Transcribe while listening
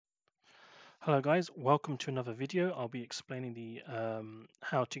Hello guys, welcome to another video. I'll be explaining the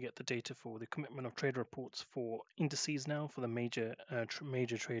how to get the data for the commitment of trade reports for indices now for the major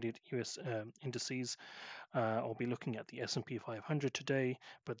traded US indices. I'll be looking at the S&P 500 today,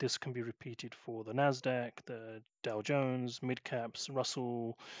 but this can be repeated for the Nasdaq, the Dow Jones, mid caps,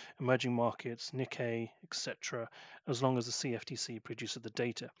 Russell, emerging markets, Nikkei, etc. As long as the CFTC produces the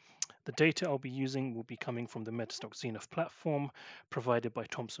data. The data I'll be using will be coming from the Metastock Xenith platform provided by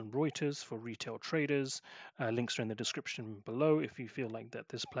Thomson Reuters for retail traders. Links are in the description below if you feel like that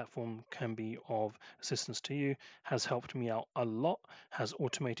this platform can be of assistance to you. Has helped me out a lot, has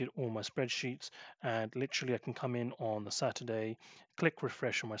automated all my spreadsheets, and literally I can come in on the Saturday, click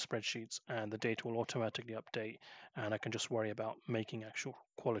refresh on my spreadsheets, and the data will automatically update, and I can just worry about making actual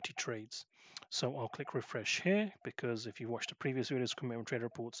quality trades. So I'll click refresh here because if you watched the previous videos, commitment trade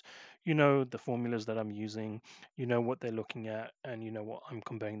reports, you know the formulas that I'm using, you know what they're looking at, and you know what I'm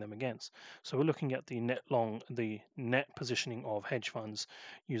comparing them against. So we're looking at the net positioning of hedge funds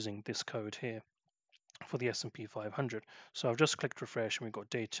using this code here for the S&P 500. So I've just clicked refresh and we've got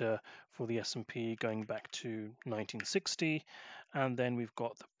data for the S&P going back to 1960, and then we've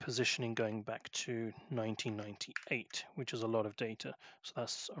got the positioning going back to 1998, which is a lot of data. So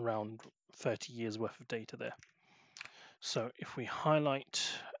that's around 30 years worth of data there. So if we highlight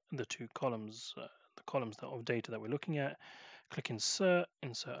the two columns, the columns of data that we're looking at, click insert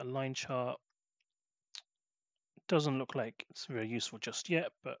a line chart. Doesn't look like it's very useful just yet,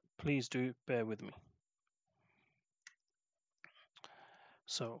 but please do bear with me.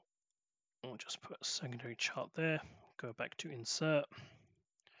 So I'll just put a secondary chart there, go back to insert,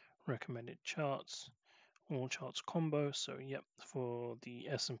 recommended charts, all charts combo. So yep, for the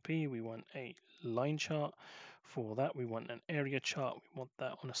S&P we want a line chart. For that we want an area chart. We want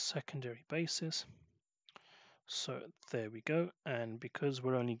that on a secondary basis. So there we go. And because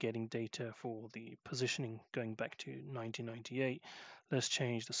we're only getting data for the positioning going back to 1998, let's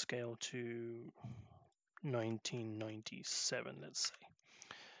change the scale to 1997, let's say.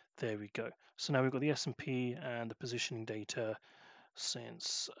 There we go. So now we've got the S&P and the positioning data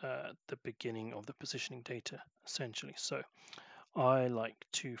since the beginning of the positioning data, essentially. So I like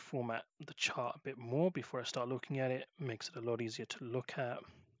to format the chart a bit more before I start looking at it. It makes it a lot easier to look at.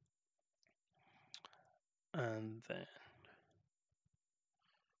 And then,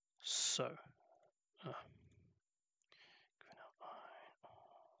 so,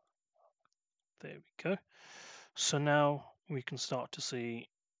 there we go. So now we can start to see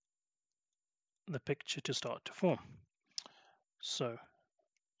the picture to start to form. So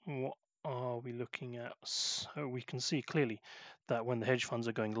what are we looking at? So we can see clearly that when the hedge funds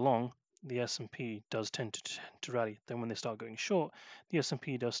are going long, the S&P does tend to rally. Then when they start going short, the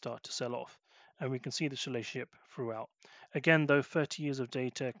S&P does start to sell off. And we can see this relationship throughout. Again, though, 30 years of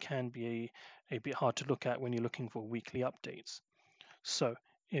data can be a bit hard to look at when you're looking for weekly updates. So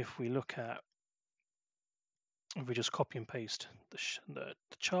if we look at, if we just copy and paste the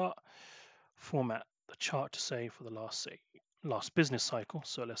chart, format the chart to say for the last business cycle.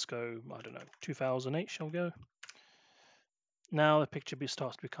 So let's go, I don't know, 2008, shall we go? Now the picture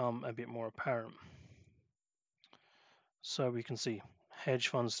starts to become a bit more apparent. So we can see hedge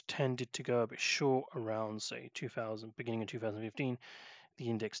funds tended to go a bit short around, say, beginning of 2015. The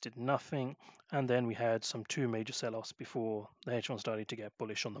index did nothing, and then we had two major sell-offs before the hedge funds started to get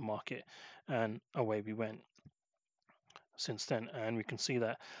bullish on the market, and away we went since then. And we can see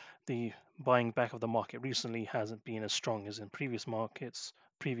that the buying back of the market recently hasn't been as strong as in previous markets,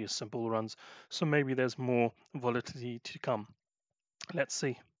 previous bull runs. So maybe there's more volatility to come. Let's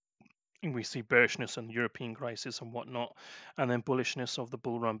see. We see bearishness and European crisis and whatnot, and then bullishness of the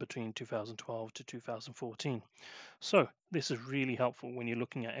bull run between 2012 to 2014. So this is really helpful when you're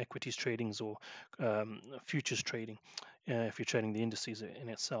looking at equities tradings or futures trading, if you're trading the indices in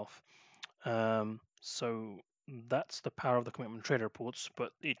itself. So that's the power of the commitment trader reports,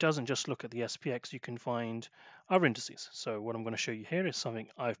 but it doesn't just look at the SPX. You can find other indices. So what I'm going to show you here is something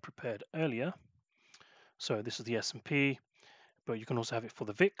I've prepared earlier. So this is the S&P, but you can also have it for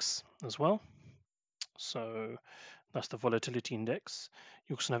the VIX as well. So that's the volatility index.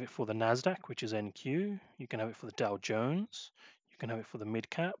 You also have it for the Nasdaq, which is NQ. You can have it for the Dow Jones. You can have it for the mid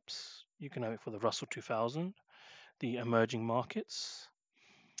caps. You can have it for the Russell 2000, the emerging markets,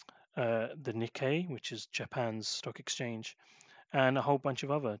 the Nikkei, which is Japan's stock exchange, and a whole bunch of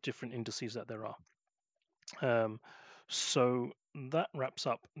other different indices that there are. So that wraps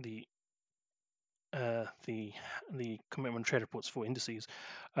up the the commitment trade reports for indices.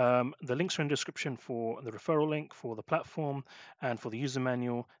 The links are in the description for the referral link, for the platform, and for the user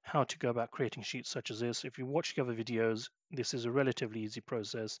manual, how to go about creating sheets such as this. If you watch the other videos, this is a relatively easy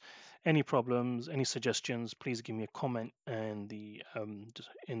process. Any problems, any suggestions, please give me a comment and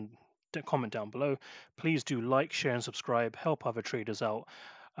in the comment down below. Please do like, share, and subscribe. Help other traders out.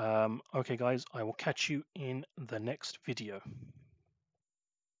 Okay, guys, I will catch you in the next video.